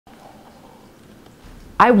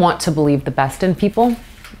I want to believe the best in people.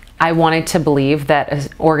 I wanted to believe that an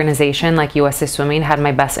organization like USA Swimming had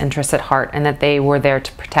my best interests at heart and that they were there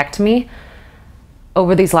to protect me.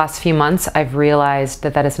 Over these last few months, I've realized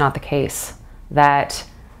that that is not the case. That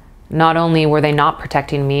not only were they not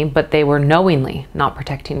protecting me, but they were knowingly not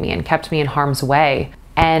protecting me and kept me in harm's way.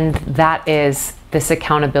 And that is this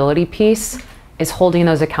accountability piece, is holding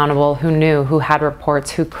those accountable who knew, who had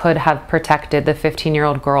reports, who could have protected the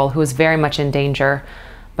 15-year-old girl who was very much in danger.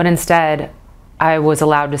 But instead, I was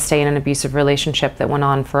allowed to stay in an abusive relationship that went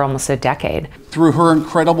on for almost a decade. Through her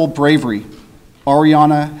incredible bravery,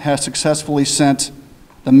 Ariana has successfully sent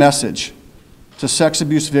the message to sex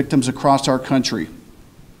abuse victims across our country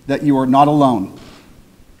that you are not alone,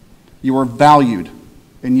 you are valued,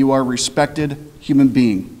 and you are a respected human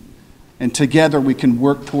being. And together we can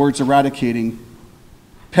work towards eradicating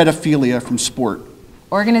pedophilia from sport.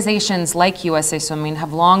 Organizations like USA Swimming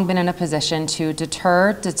have long been in a position to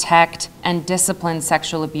deter, detect, and discipline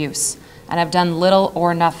sexual abuse, and have done little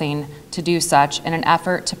or nothing to do such in an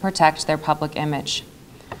effort to protect their public image.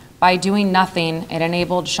 By doing nothing, it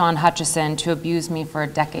enabled Sean Hutchison to abuse me for a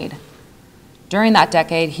decade. During that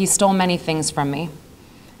decade, he stole many things from me,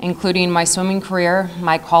 including my swimming career,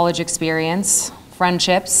 my college experience,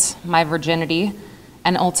 friendships, my virginity,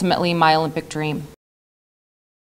 and ultimately my Olympic dream.